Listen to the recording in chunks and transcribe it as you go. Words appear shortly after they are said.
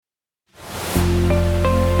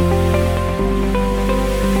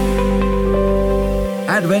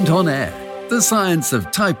Advent on Air, the science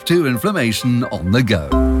of type 2 inflammation on the go.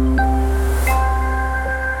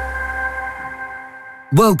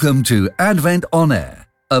 Welcome to Advent on Air,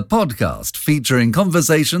 a podcast featuring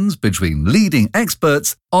conversations between leading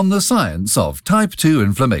experts on the science of type 2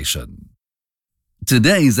 inflammation.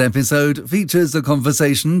 Today's episode features a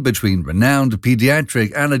conversation between renowned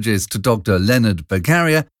pediatric allergist Dr. Leonard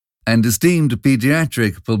Beccaria and esteemed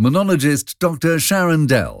pediatric pulmonologist Dr. Sharon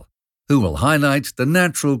Dell, who will highlight the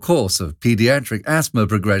natural course of pediatric asthma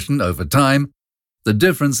progression over time, the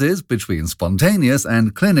differences between spontaneous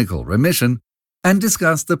and clinical remission, and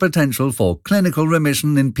discuss the potential for clinical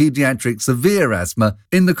remission in pediatric severe asthma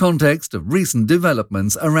in the context of recent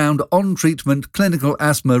developments around on-treatment clinical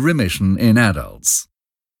asthma remission in adults.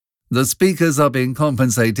 The speakers are being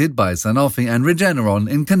compensated by Sanofi and Regeneron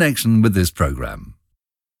in connection with this program.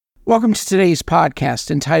 Welcome to today's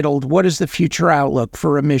podcast entitled, What is the Future Outlook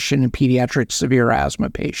for Remission in Pediatric Severe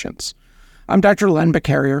Asthma Patients? I'm Dr. Len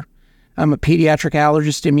Beccaria. I'm a pediatric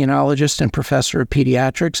allergist, immunologist, and professor of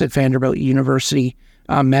pediatrics at Vanderbilt University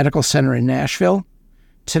Medical Center in Nashville.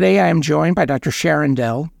 Today I am joined by Dr. Sharon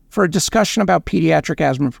Dell for a discussion about pediatric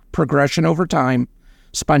asthma progression over time,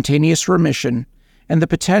 spontaneous remission, and the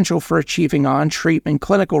potential for achieving on-treatment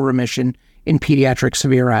clinical remission in pediatric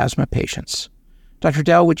severe asthma patients. Dr.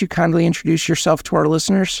 Dell, would you kindly introduce yourself to our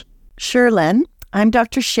listeners? Sure, Len. I'm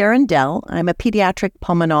Dr. Sharon Dell. I'm a pediatric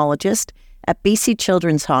pulmonologist at BC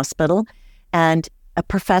Children's Hospital and a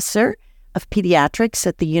professor of pediatrics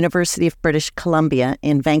at the University of British Columbia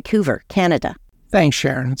in Vancouver, Canada. Thanks,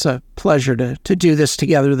 Sharon. It's a pleasure to do this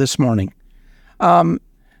together this morning.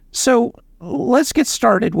 So let's get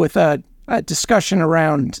started with a discussion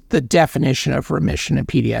around the definition of remission in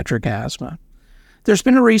pediatric asthma. There's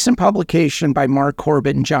been a recent publication by Mark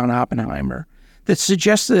Corbett and John Oppenheimer that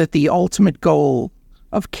suggested that the ultimate goal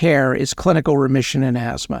of care is clinical remission in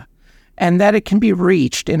asthma, and that it can be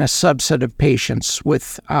reached in a subset of patients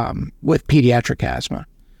with pediatric asthma.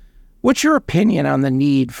 What's your opinion on the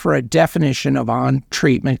need for a definition of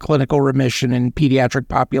on-treatment clinical remission in pediatric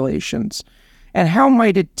populations, and how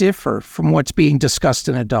might it differ from what's being discussed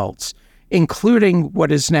in adults, including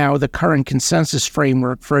what is now the current consensus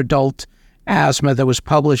framework for adult asthma that was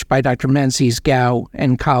published by Dr. Menzies Gao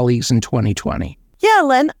and colleagues in 2020? Yeah,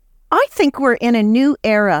 Len, I think we're in a new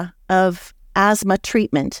era of asthma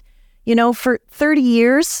treatment. You know, for 30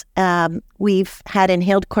 years, we've had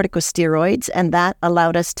inhaled corticosteroids, and that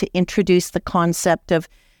allowed us to introduce the concept of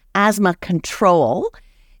asthma control.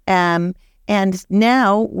 And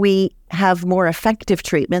now we have more effective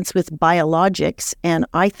treatments with biologics, and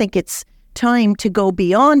I think it's time to go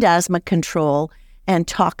beyond asthma control and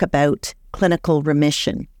talk about clinical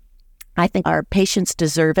remission. I think our patients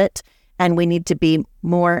deserve it, and we need to be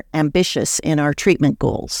more ambitious in our treatment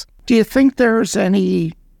goals. Do you think there's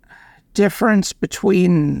any difference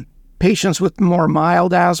between patients with more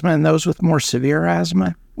mild asthma and those with more severe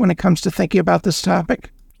asthma when it comes to thinking about this topic?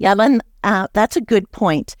 Yeah, Len, that's a good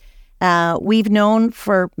point. We've known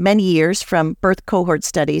for many years from birth cohort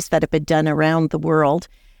studies that have been done around the world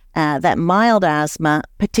that mild asthma,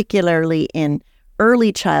 particularly in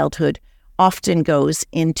early childhood, often goes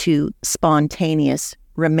into spontaneous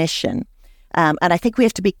remission. And I think we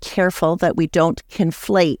have to be careful that we don't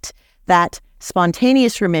conflate that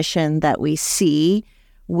spontaneous remission that we see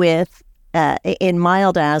with in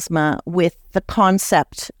mild asthma with the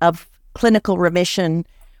concept of clinical remission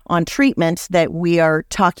on treatment that we are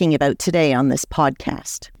talking about today on this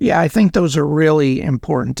podcast. Yeah, I think those are really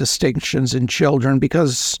important distinctions in children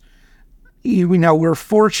because we're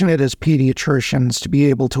fortunate as pediatricians to be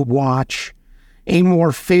able to watch a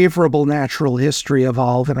more favorable natural history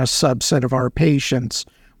evolve in a subset of our patients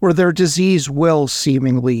where their disease will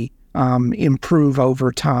seemingly improve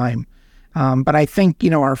over time. But I think,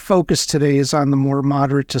 our focus today is on the more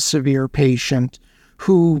moderate to severe patient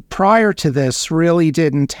who prior to this really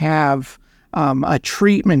didn't have a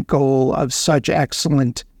treatment goal of such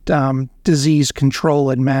excellent disease control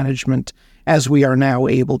and management as we are now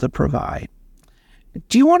able to provide.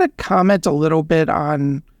 Do you want to comment a little bit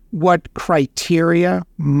on what criteria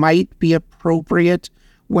might be appropriate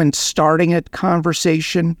when starting a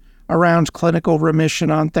conversation around clinical remission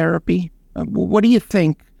on therapy? What do you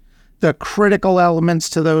think the critical elements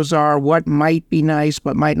to those are? What might be nice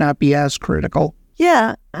but might not be as critical?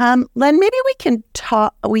 Yeah, Len, maybe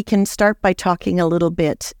we can start by talking a little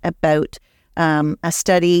bit about a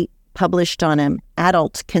study published on an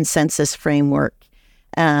adult consensus framework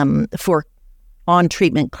for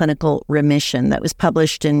on-treatment clinical remission that was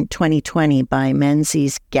published in 2020 by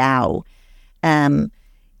Menzies Gao. This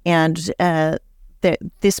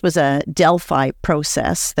was a Delphi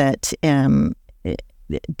process that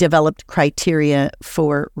developed criteria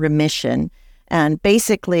for remission. And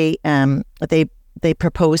basically, they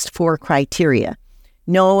proposed 4 criteria.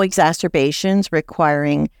 No exacerbations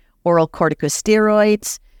requiring oral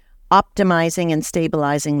corticosteroids, optimizing and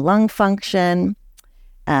stabilizing lung function,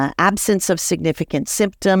 absence of significant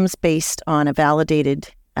symptoms based on a validated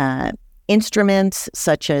instrument,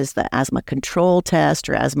 such as the asthma control test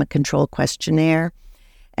or asthma control questionnaire,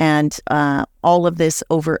 and all of this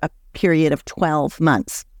over a period of 12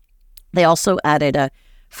 months. They also added a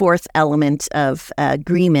 4th element of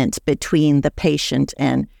agreement between the patient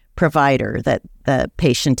and provider that the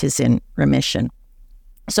patient is in remission.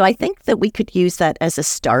 So I think that we could use that as a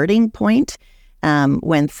starting point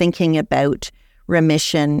when thinking about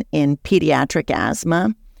remission in pediatric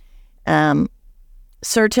asthma.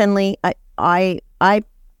 Certainly, I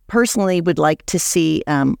personally would like to see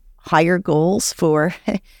higher goals for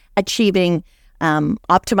achieving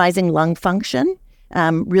optimizing lung function,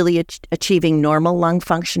 really achieving normal lung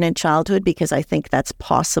function in childhood, because I think that's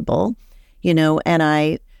possible, and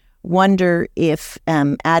I wonder if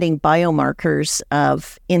adding biomarkers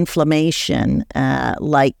of inflammation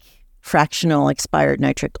like fractional expired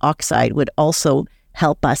nitric oxide would also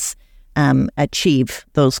help us achieve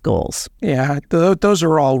those goals. Yeah, those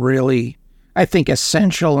are all really, I think,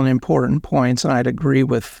 essential and important points, and I'd agree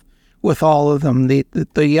with all of them.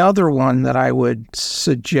 The other one that I would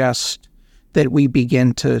suggest that we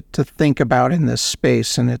begin to think about in this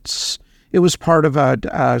space, and it was part of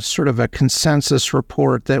a sort of a consensus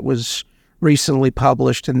report that was recently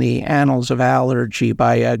published in the Annals of Allergy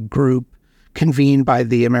by a group convened by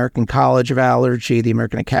the American College of Allergy, the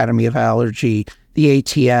American Academy of Allergy, the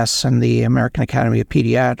ATS, and the American Academy of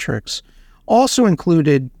Pediatrics. Also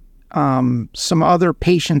included some other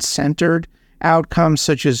patient-centered outcomes,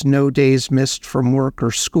 such as no days missed from work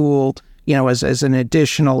or school, as an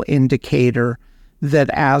additional indicator that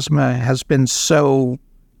asthma has been so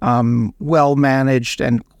well managed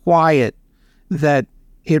and quiet that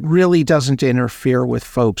it really doesn't interfere with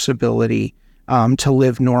folks' ability to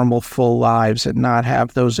live normal, full lives and not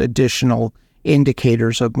have those additional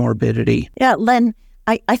indicators of morbidity. Yeah, Len,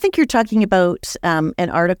 I think you're talking about an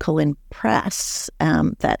article in Press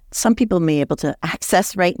that some people may be able to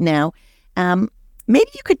access right now. Maybe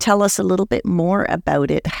you could tell us a little bit more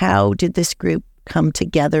about it. How did this group come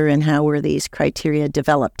together, and how were these criteria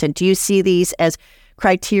developed? And do you see these as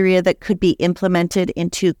criteria that could be implemented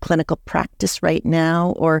into clinical practice right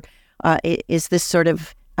now, or is this sort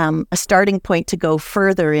of a starting point to go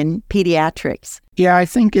further in pediatrics? Yeah, I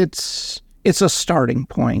think it's a starting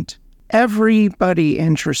point. Everybody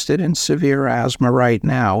interested in severe asthma right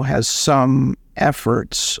now has some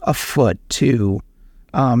efforts afoot to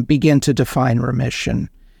begin to define remission.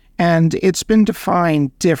 And it's been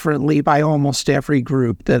defined differently by almost every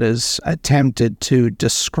group that has attempted to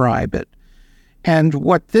describe it. And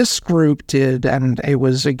what this group did, and it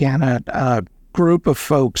was, again, a group of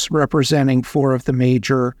folks representing 4 of the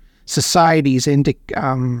major societies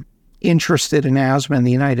interested in asthma in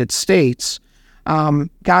the United States,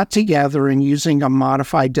 got together and, using a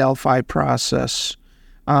modified Delphi process,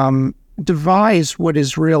 devised what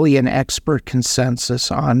is really an expert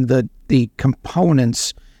consensus on the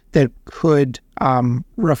components that could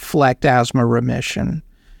reflect asthma remission.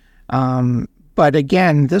 But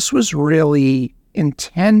again, this was really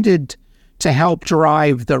intended to help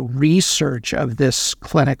drive the research of this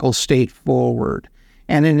clinical state forward.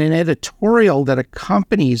 And in an editorial that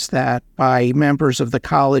accompanies that by members of the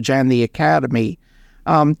college and the academy,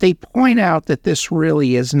 they point out that this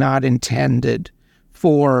really is not intended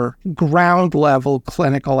for ground-level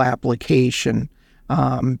clinical application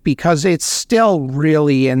because it's still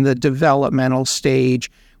really in the developmental stage.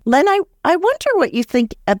 Len, I wonder what you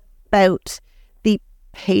think about the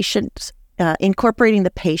patient, incorporating the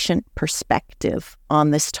patient perspective on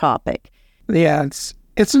this topic. Yeah,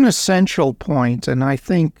 it's an essential point, and I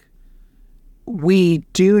think we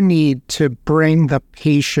do need to bring the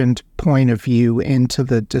patient point of view into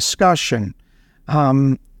the discussion.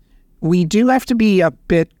 We do have to be a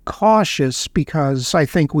bit cautious because I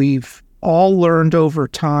think we've all learned over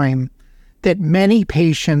time that many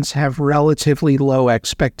patients have relatively low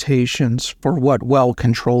expectations for what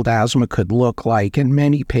well-controlled asthma could look like, and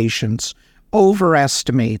many patients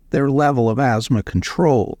overestimate their level of asthma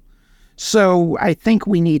control. So I think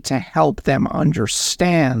we need to help them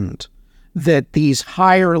understand that these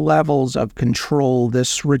higher levels of control,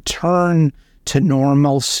 this return to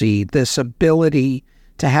normalcy, this ability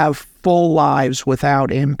to have full lives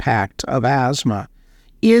without impact of asthma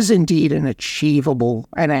is indeed an achievable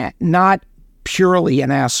and not purely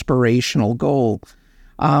an aspirational goal.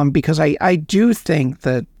 Because I do think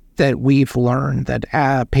that that we've learned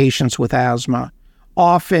that patients with asthma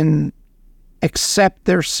often accept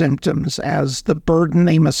their symptoms as the burden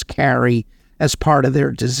they must carry as part of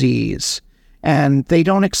their disease. And they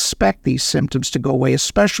don't expect these symptoms to go away,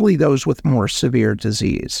 especially those with more severe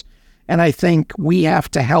disease. And I think we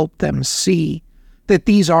have to help them see that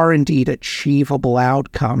these are indeed achievable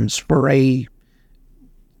outcomes for a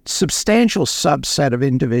substantial subset of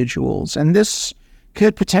individuals. And this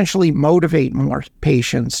could potentially motivate more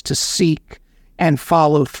patients to seek and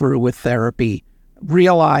follow through with therapy,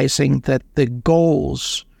 realizing that the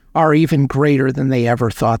goals are even greater than they ever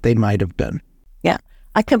thought they might have been. Yeah,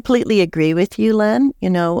 I completely agree with you, Len.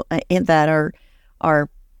 In that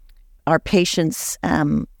our patients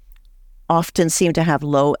often seem to have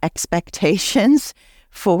low expectations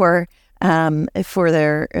for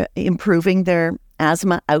their improving their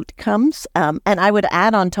asthma outcomes. And I would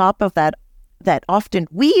add on top of that often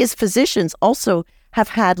we as physicians also have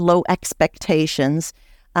had low expectations.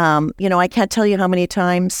 I can't tell you how many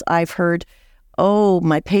times I've heard, oh,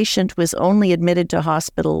 my patient was only admitted to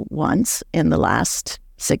hospital once in the last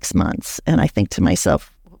 6 months. And I think to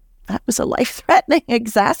myself, that was a life-threatening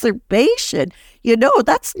exacerbation.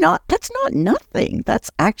 That's not nothing.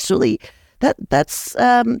 That's actually, that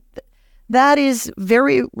is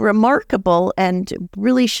very remarkable and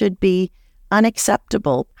really should be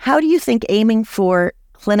unacceptable. How do you think aiming for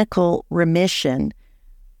clinical remission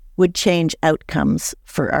would change outcomes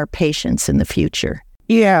for our patients in the future?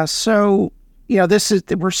 Yeah, so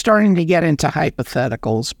we're starting to get into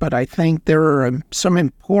hypotheticals, but I think there are some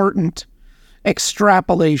important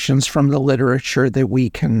extrapolations from the literature that we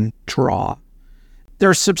can draw.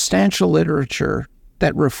 There's substantial literature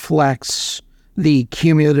that reflects the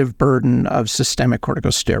cumulative burden of systemic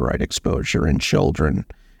corticosteroid exposure in children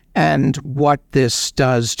and what this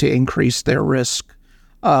does to increase their risk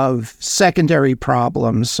of secondary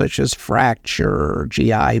problems such as fracture,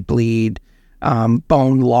 GI bleed,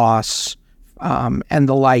 bone loss, and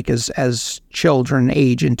the like as children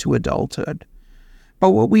age into adulthood.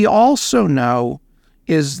 But what we also know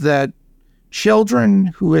is that children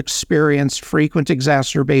who experience frequent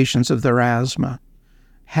exacerbations of their asthma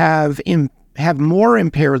have more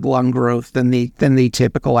impaired lung growth than the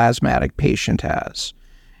typical asthmatic patient has.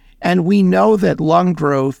 And we know that lung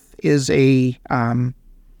growth is a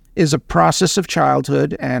process of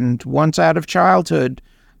childhood, and once out of childhood,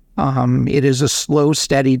 it is a slow,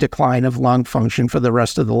 steady decline of lung function for the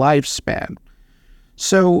rest of the lifespan.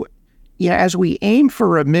 So, as we aim for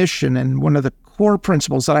remission, and one of the core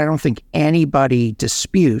principles that I don't think anybody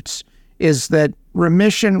disputes is that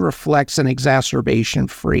remission reflects an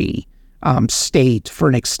exacerbation-free state for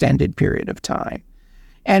an extended period of time.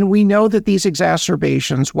 And we know that these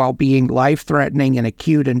exacerbations, while being life-threatening and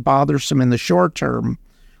acute and bothersome in the short term,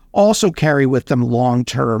 also carry with them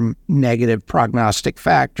long-term negative prognostic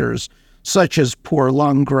factors, such as poor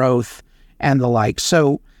lung growth and the like.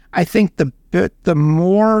 So I think the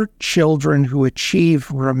more children who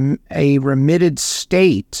achieve a remitted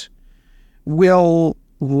state will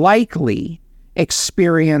likely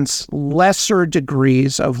experience lesser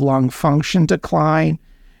degrees of lung function decline,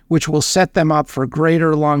 which will set them up for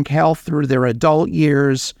greater lung health through their adult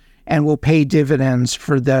years and will pay dividends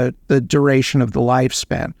for the duration of the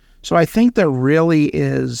lifespan. So I think there really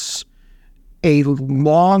is a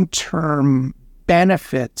long-term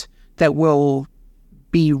benefit that will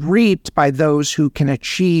be reaped by those who can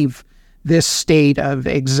achieve this state of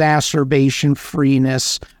exacerbation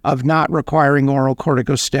freeness, of not requiring oral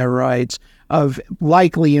corticosteroids, of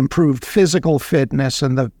likely improved physical fitness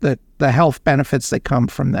and the health benefits that come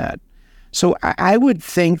from that. So I would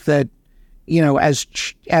think that,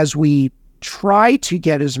 as we try to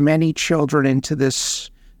get as many children into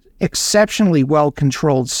this exceptionally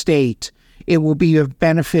well-controlled state, it will be of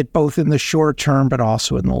benefit both in the short term but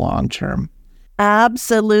also in the long term.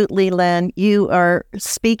 Absolutely, Len. You are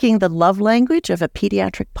speaking the love language of a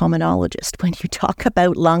pediatric pulmonologist when you talk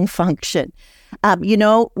about lung function. We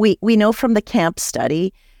know from the CAMP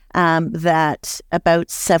study that about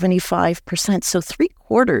 75%, so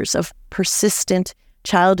 3/4 of persistent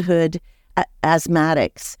childhood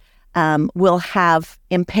asthmatics will have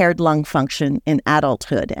impaired lung function in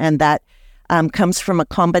adulthood. And that comes from a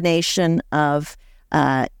combination of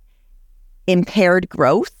impaired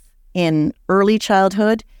growth in early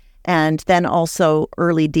childhood and then also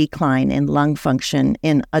early decline in lung function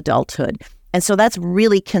in adulthood. And so that's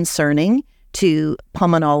really concerning to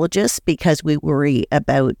pulmonologists because we worry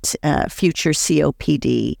about future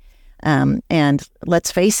COPD. And let's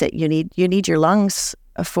face it, you need your lungs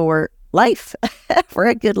for life, for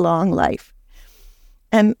a good long life.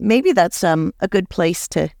 And maybe that's a good place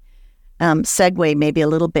to segue maybe a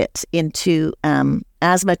little bit into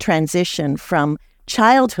asthma transition from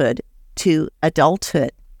childhood to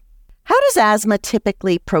adulthood. How does asthma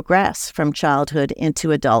typically progress from childhood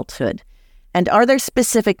into adulthood? And are there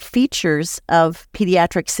specific features of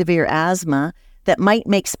pediatric severe asthma that might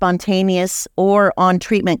make spontaneous or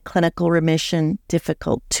on-treatment clinical remission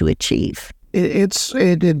difficult to achieve? It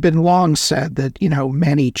had been long said that,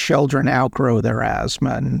 many children outgrow their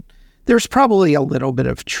asthma, and there's probably a little bit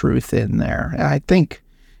of truth in there. I think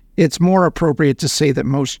it's more appropriate to say that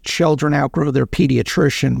most children outgrow their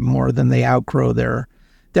pediatrician more than they outgrow their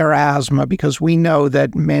asthma, because we know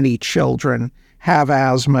that many children have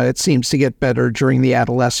asthma. It seems to get better during the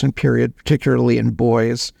adolescent period, particularly in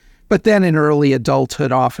boys. But then in early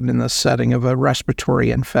adulthood, often in the setting of a respiratory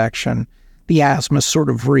infection, the asthma sort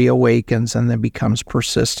of reawakens and then becomes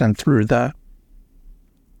persistent through the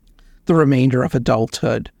remainder of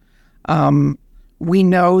adulthood. We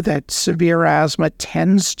know that severe asthma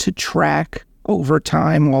tends to track over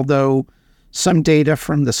time, although some data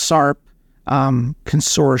from the SARP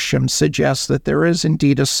consortium suggests that there is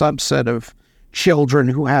indeed a subset of children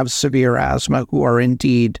who have severe asthma who are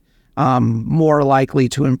indeed more likely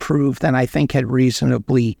to improve than I think had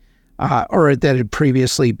reasonably or that had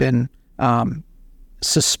previously been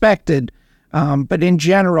suspected. But in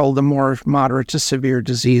general, the more moderate to severe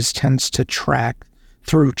disease tends to track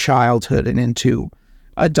through childhood and into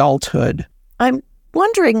adulthood. I'm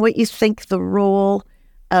wondering what you think the role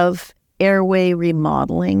of airway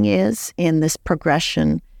remodeling is in this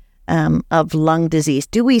progression of lung disease.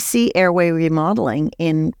 Do we see airway remodeling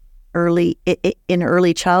in early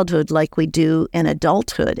childhood like we do in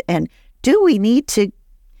adulthood? And do we need to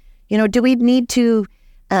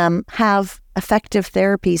have effective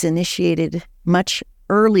therapies initiated much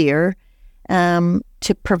earlier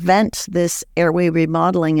to prevent this airway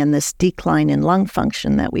remodeling and this decline in lung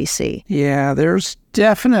function that we see? Yeah, there's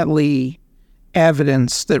definitely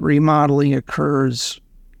evidence that remodeling occurs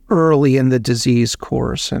early in the disease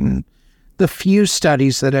course. And the few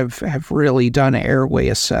studies that have really done airway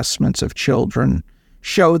assessments of children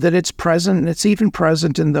show that it's present, and it's even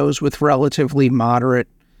present in those with relatively moderate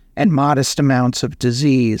and modest amounts of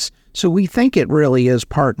disease. So we think it really is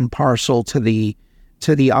part and parcel to the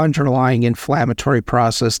underlying inflammatory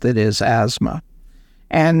process that is asthma.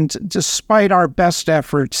 And despite our best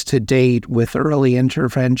efforts to date with early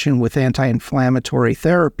intervention with anti-inflammatory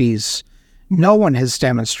therapies, no one has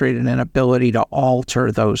demonstrated an ability to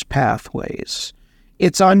alter those pathways.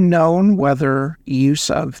 It's unknown whether use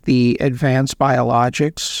of the advanced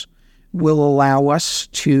biologics will allow us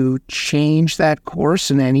to change that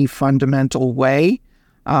course in any fundamental way.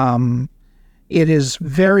 It is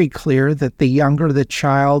very clear that the younger the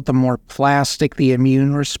child, the more plastic the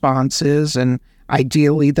immune response is, and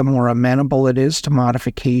ideally the more amenable it is to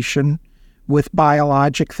modification with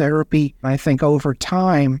biologic therapy. I think over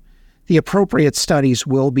time, the appropriate studies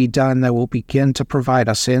will be done that will begin to provide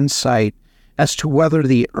us insight as to whether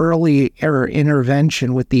the early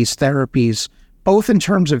intervention with these therapies, both in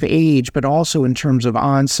terms of age but also in terms of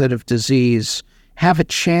onset of disease, have a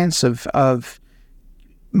chance of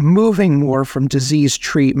moving more from disease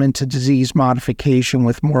treatment to disease modification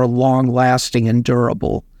with more long-lasting and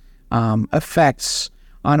durable effects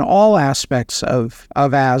on all aspects of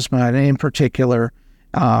asthma, and in particular,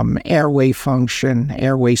 airway function,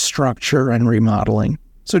 airway structure, and remodeling.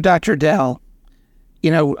 So, Dr. Dell,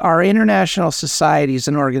 our international societies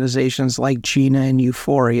and organizations like GINA and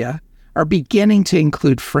Euphoria are beginning to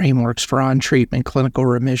include frameworks for on-treatment clinical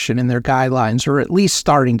remission in their guidelines, or at least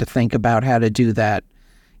starting to think about how to do that.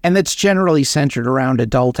 And that's generally centered around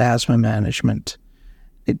adult asthma management.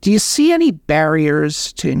 Do you see any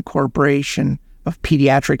barriers to incorporation of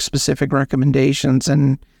pediatric-specific recommendations?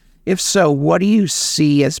 And if so, what do you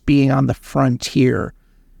see as being on the frontier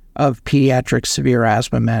of pediatric severe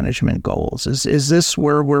asthma management goals? Is this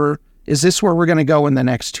where we're going to go in the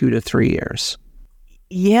next 2 to 3 years?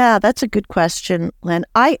 Yeah, that's a good question, Len.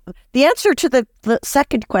 The answer to the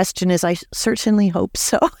second question is I certainly hope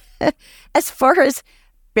so. As far as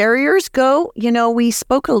barriers go, we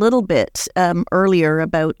spoke a little bit earlier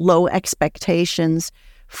about low expectations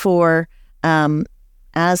for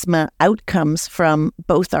asthma outcomes from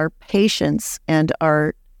both our patients and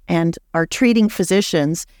our treating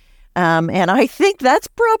physicians. And I think that's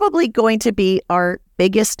probably going to be our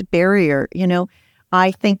biggest barrier.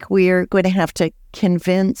 I think we're going to have to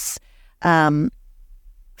convince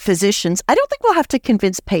physicians. I don't think we'll have to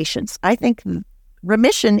convince patients. I think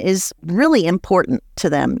remission is really important to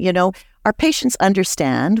them. Our patients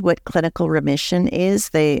understand what clinical remission is.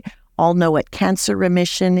 They all know what cancer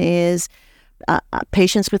remission is.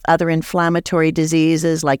 patients with other inflammatory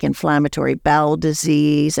diseases like inflammatory bowel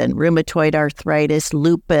disease and rheumatoid arthritis,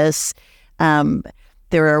 lupus.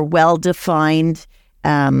 There are well-defined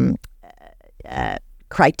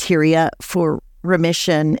criteria for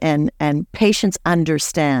remission, and patients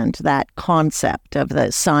understand that concept of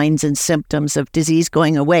the signs and symptoms of disease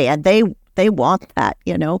going away, and they want that,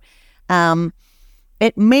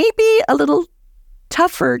 It may be a little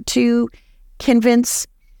tougher to convince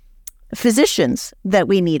physicians that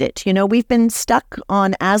we need it. We've been stuck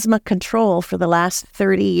on asthma control for the last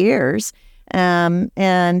 30 years,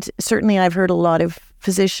 and certainly I've heard a lot of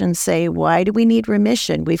physicians say, why do we need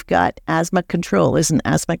remission? We've got asthma control. Isn't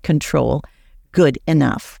asthma control good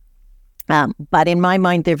enough? But in my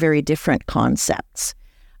mind, they're very different concepts.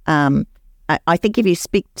 I think if you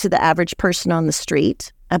speak to the average person on the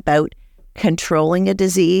street about controlling a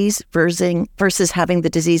disease versus having the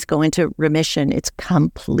disease go into remission, it's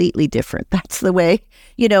completely different. That's the way,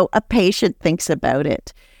 a patient thinks about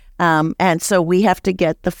it. And so we have to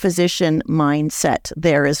get the physician mindset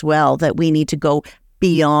there as well, that we need to go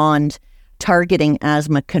beyond targeting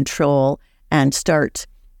asthma control and start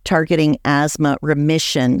targeting asthma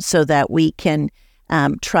remission so that we can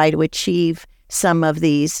try to achieve some of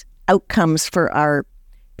these outcomes for our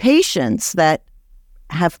patients that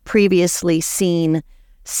have previously seemed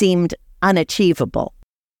unachievable.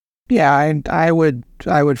 Yeah, I would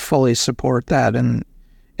fully support that and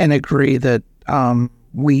agree that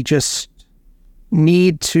we just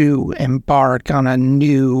need to embark on a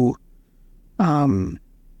new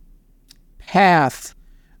path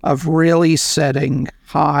of really setting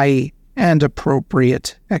high and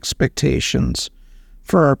appropriate expectations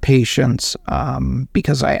for our patients,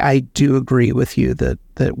 because I do agree with you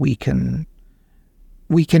that we can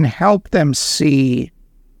help them see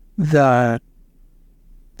the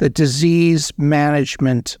disease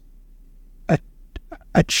management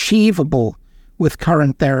achievable with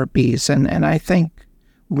current therapies, and I think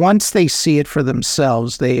once they see it for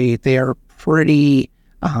themselves, they are pretty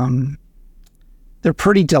they're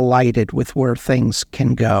pretty delighted with where things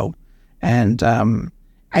can go, and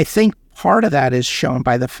I think part of that is shown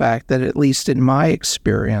by the fact that, at least in my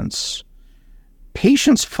experience,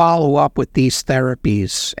 patients follow up with these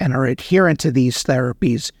therapies and are adherent to these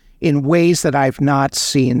therapies in ways that I've not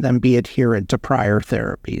seen them be adherent to prior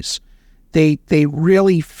therapies. They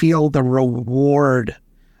really feel the reward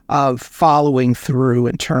of following through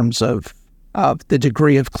in terms of the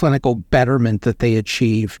degree of clinical betterment that they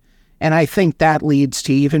achieve. And I think that leads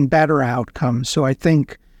to even better outcomes. So I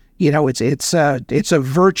think, it's a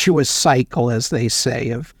virtuous cycle, as they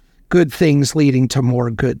say, of good things leading to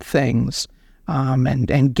more good things,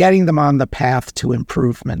 and getting them on the path to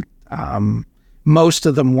improvement. Most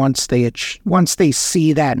of them, once they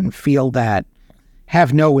see that and feel that,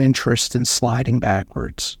 have no interest in sliding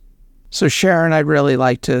backwards. So Sharon, I'd really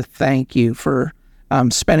like to thank you for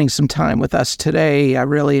spending some time with us today. I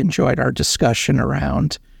really enjoyed our discussion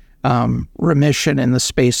around remission in the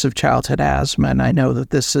space of childhood asthma, and I know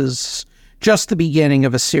that this is just the beginning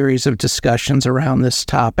of a series of discussions around this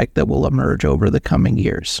topic that will emerge over the coming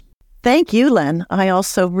years. Thank you, Len. I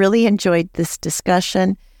also really enjoyed this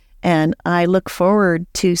discussion, and I look forward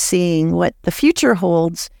to seeing what the future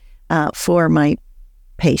holds for my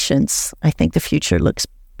patients. I think the future looks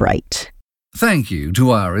bright. Thank you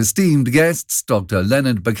to our esteemed guests, Dr.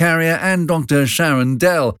 Leonard Beccaria and Dr. Sharon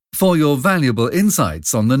Dell, for your valuable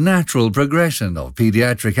insights on the natural progression of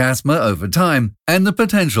pediatric asthma over time and the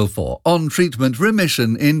potential for on-treatment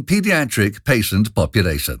remission in pediatric patient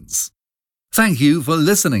populations. Thank you for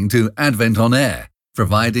listening to Advent on Air,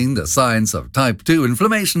 providing the science of type 2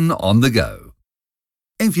 inflammation on the go.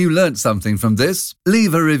 If you learnt something from this,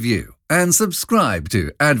 leave a review and subscribe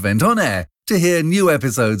to Advent on Air to hear new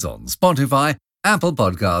episodes on Spotify, Apple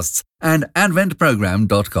Podcasts, and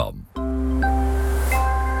adventprogram.com.